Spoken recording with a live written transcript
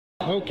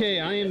Okay,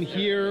 I am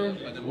here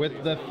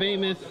with the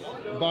famous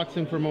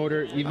boxing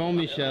promoter, Yvon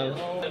Michel.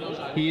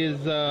 He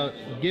is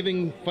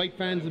giving fight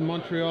fans in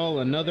Montreal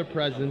another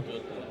present.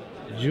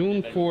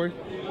 June 4th,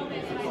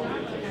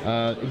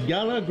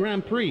 Gala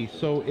Grand Prix.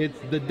 So it's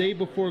the day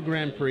before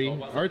Grand Prix.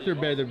 Artur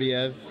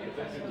Beterbiev.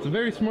 It's a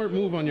very smart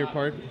move on your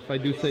part, if I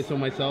do say so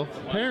myself.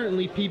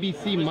 Apparently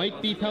PBC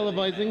might be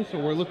televising, so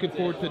we're looking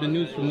forward to the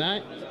news from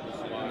that.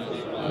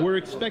 We're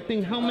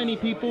expecting how many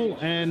people,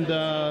 and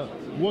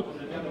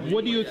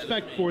what do you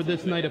expect for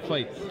this night of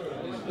fights?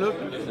 Look,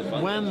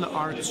 when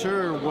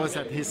Artur was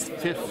at his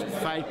 5th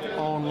fight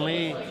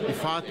only, he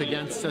fought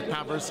against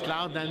Towers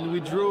Cloud, and we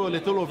drew a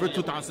little over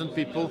 2,000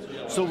 people.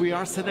 So we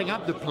are setting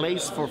up the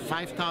place for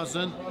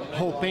 5,000,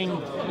 hoping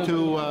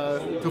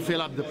to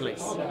fill up the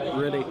place.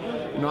 Really,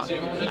 you know,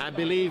 I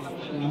believe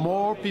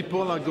more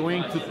people are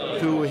going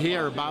to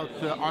hear about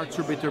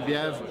Artur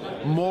Beterbiev.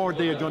 More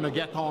they are going to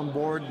get on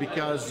board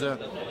because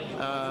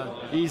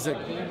he's a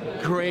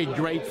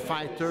great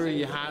fighter.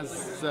 He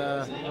has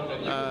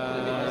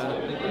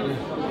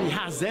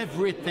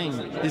everything: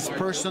 his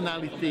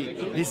personality,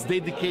 his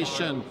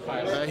dedication,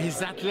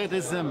 his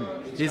athleticism,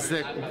 his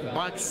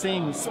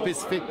boxing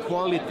specific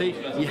quality.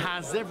 He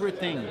has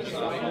everything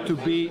to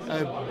be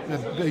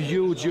a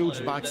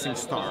huge boxing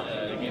star.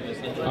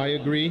 I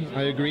agree.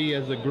 He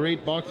has a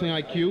great boxing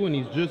IQ, and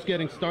he's just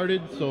getting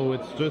started, so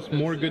it's just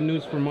more good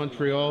news for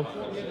Montreal.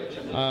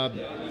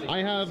 I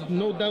have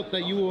no doubt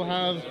that you will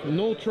have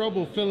no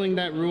trouble filling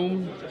that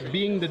room.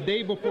 Being the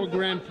day before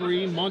Grand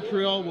Prix,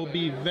 Montreal will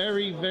be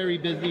very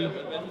busy.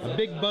 A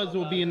big buzz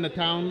will be in the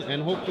town,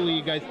 and hopefully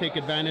you guys take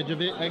advantage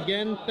of it.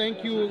 Again,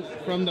 thank you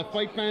from the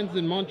fight fans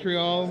in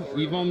Montreal,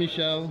 Yvon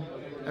Michel.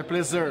 A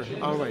pleasure,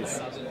 always.